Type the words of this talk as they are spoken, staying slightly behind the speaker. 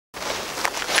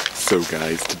So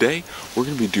guys, today we're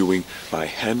going to be doing my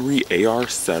Henry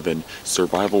AR-7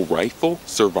 survival rifle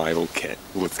survival kit.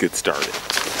 Let's get started.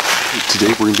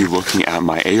 Today we're going to be looking at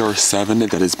my AR-7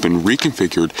 that has been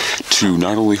reconfigured to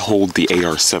not only hold the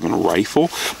AR-7 rifle,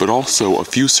 but also a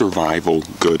few survival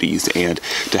goodies and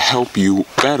to help you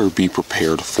better be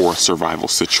prepared for a survival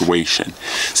situation.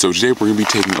 So today we're going to be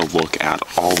taking a look at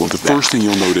all of that. The first thing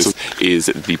you'll notice is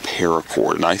the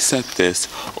paracord, and I set this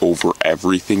over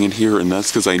everything in here, and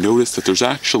that's because I noticed that there's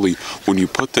actually, when you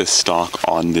put this stock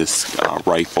on this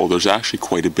rifle, there's actually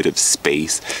quite a bit of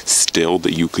space still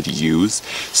that you could use.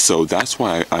 So that's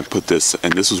why I put this,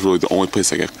 and this was really the only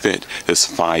place I could fit this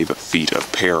 5 feet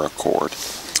of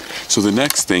paracord. So the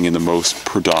next thing, and the most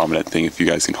predominant thing, if you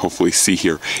guys can hopefully see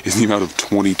here, is the amount of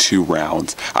 22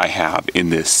 rounds I have in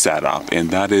this setup. And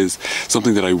that is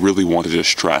something that I really wanted to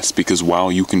stress, because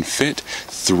while you can fit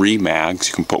 3 mags,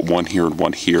 you can put one here and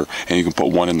one here, and you can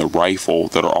put one in the rifle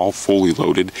that are all fully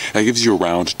loaded, that gives you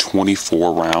around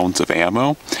 24 rounds of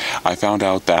ammo. I found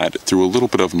out that through a little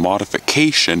bit of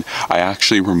modification, I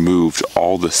actually removed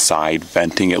all the side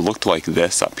venting. It looked like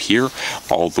this up here,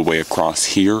 all the way across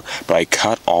here, but I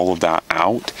cut all of that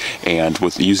out, and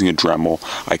with using a Dremel,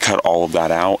 I cut all of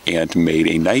that out and made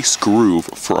a nice groove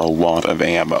for a lot of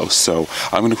ammo. So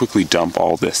I'm going to quickly dump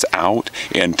all this out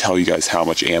and tell you guys how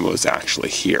much ammo is actually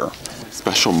here.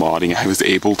 Special modding, I was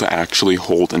able to actually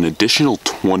hold an additional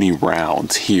 20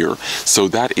 rounds here, so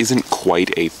that isn't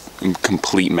quite a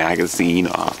complete magazine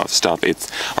of stuff.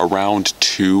 It's around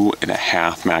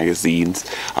 2.5 magazines,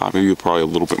 maybe probably a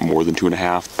little bit more than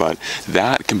 2.5, but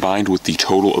that combined with the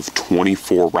total of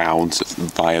 24 rounds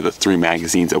via the 3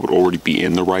 magazines that would already be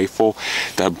in the rifle,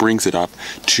 that brings it up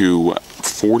to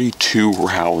 42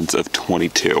 rounds of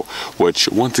 22, which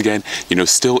once again, you know,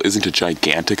 still isn't a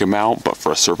gigantic amount, but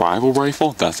for a survival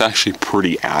rifle, that's actually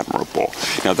pretty admirable.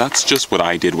 Now that's just what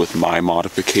I did with my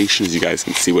modifications. You guys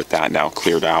can see with that now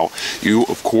cleared out. You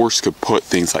of course could put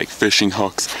things like fishing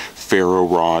hooks, ferro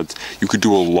rods. You could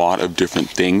do a lot of different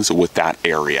things with that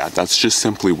area. That's just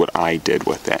simply what I did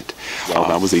with it.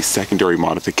 That was a secondary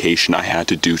modification I had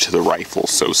to do to the rifle.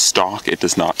 So stock, it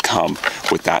does not come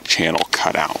with that channel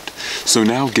cut out. So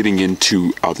now getting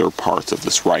into other parts of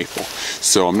this rifle.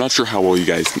 So I'm not sure how well you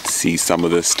guys can see some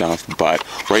of this stuff, but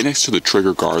right next to the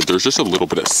trigger guard, there's just a little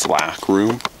bit of slack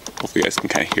room. Hopefully you guys can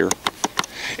kind of hear.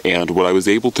 And what I was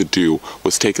able to do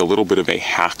was take a little bit of a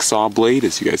hacksaw blade,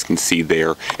 as you guys can see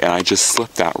there, and I just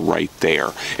slipped that right there.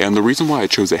 And the reason why I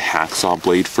chose a hacksaw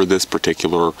blade for this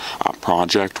particular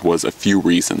project was a few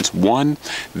reasons. One,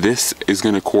 this is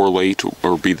going to correlate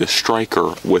or be the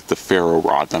striker with the ferro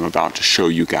rod that I'm about to show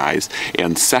you guys.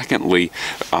 And secondly,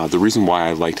 the reason why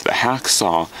I liked the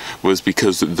hacksaw was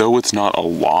because though it's not a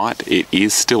lot, it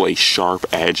is still a sharp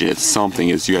edge, and it's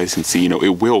something, as you guys can see, you know,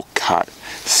 it will cut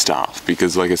stuff,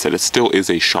 because like I said, it still is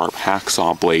a sharp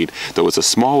hacksaw blade. Though it's a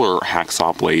smaller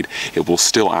hacksaw blade, it will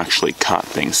still actually cut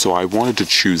things. So I wanted to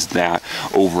choose that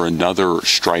over another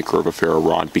striker of a ferro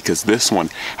rod, because this one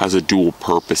has a dual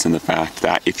purpose in the fact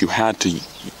that if you had to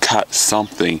cut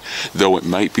something, though it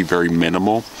might be very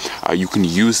minimal, you can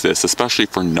use this, especially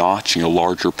for notching a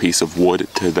larger piece of wood,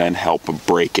 to then help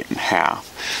break it in half.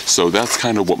 So that's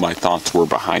kind of what my thoughts were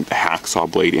behind the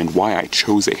hacksaw blade and why I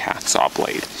chose a hacksaw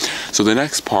blade. So the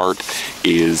next part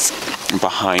is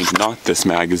behind not this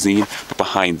magazine, but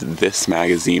behind this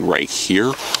magazine right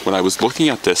here. When I was looking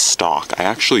at this stock, I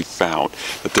actually found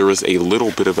that there is a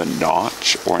little bit of a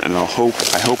notch, and I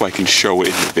hope I can show it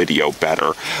in the video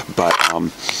better, but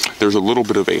there's a little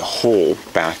bit of a hole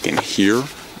back in here.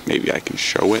 Maybe I can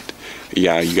show it.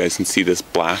 Yeah, you guys can see this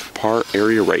black part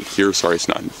area right here. Sorry, it's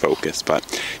not in focus, but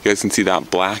you guys can see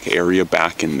that black area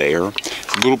back in there.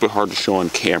 It's a little bit hard to show on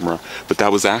camera, but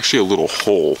that was actually a little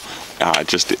hole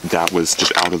that was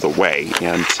just out of the way,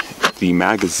 and the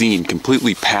magazine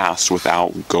completely passed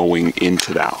without going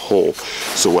into that hole.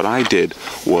 So what I did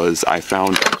was I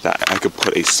found that I could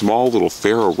put a small little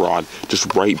ferro rod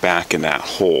just right back in that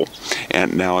hole.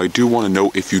 And now I do want to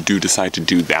note, if you do decide to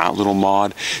do that little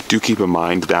mod, do keep in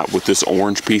mind that with this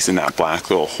orange piece and that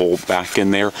black little hole back in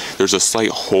there, there's a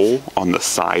slight hole on the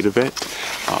side of it,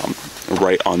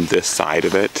 right on this side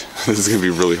of it. This is going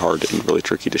to be really hard and really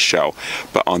tricky to show,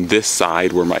 but on this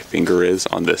side where my finger is,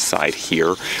 on this side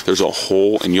here, there's a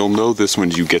hole, and you'll know this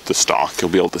when you get the stock.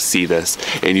 You'll be able to see this,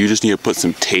 and you just need to put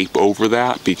some tape over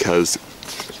that, because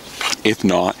if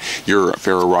not, your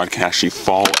ferro rod can actually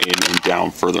fall in and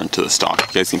down further into the stock.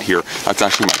 You guys can hear, that's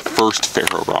actually my first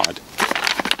ferro rod.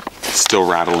 still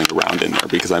rattling around in there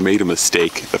because I made a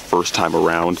mistake the first time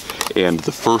around, and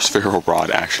the first ferro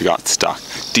rod actually got stuck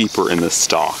deeper in the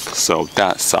stock, so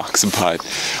that sucks. But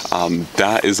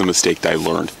that is a mistake that I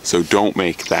learned, so don't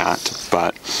make that.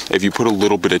 But if you put a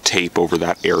little bit of tape over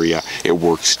that area, it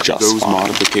works just fine. Those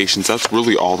modifications, that's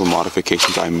really all the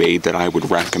modifications I made that I would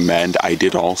recommend. I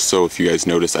did also, if you guys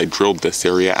notice, I drilled this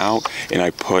area out and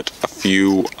I put a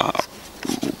few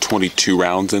 22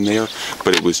 rounds in there,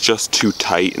 but it was just too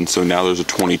tight, and so now there's a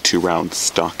 22 round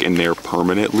stuck in there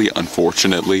permanently,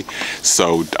 unfortunately.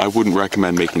 So I wouldn't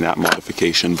recommend making that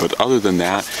modification, but other than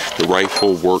that, the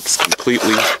rifle works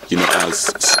completely, you know, as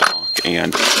stock.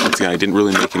 And once again, I didn't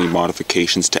really make any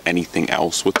modifications to anything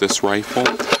else with this rifle,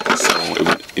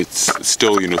 so it's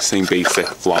still, you know, same basic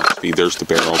philosophy. There's the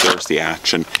barrel, there's the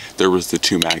action, there was the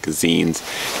 2 magazines,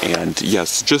 and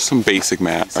yes, just some basic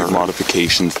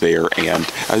modifications there. And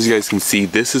as you guys can see,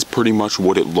 this is pretty much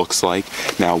what it looks like.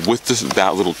 Now with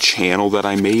that little channel that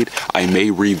I made, I may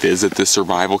revisit this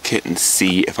survival kit and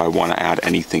see if I want to add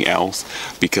anything else,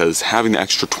 because having the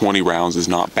extra 20 rounds is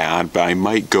not bad, but I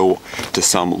might go to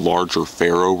some larger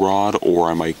ferro rod, or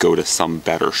I might go to some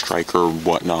better striker or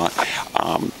whatnot.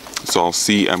 So I'll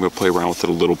see. I'm going to play around with it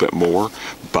a little bit more,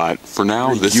 but for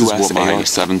now, this is what my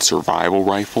AR-7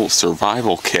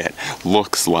 survival kit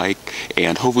looks like,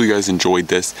 and hopefully you guys enjoyed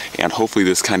this, and hopefully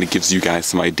this kind of gives you guys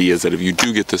some ideas that if you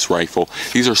do get this rifle,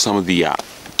 these are some of the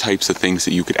types of things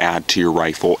that you could add to your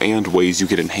rifle and ways you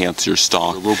could enhance your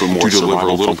stock a little bit more to deliver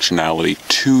a little functionality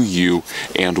to you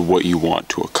and what you want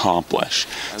to accomplish.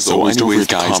 So anyways,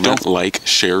 guys, don't like,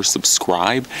 share,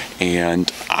 subscribe,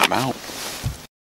 and I'm out.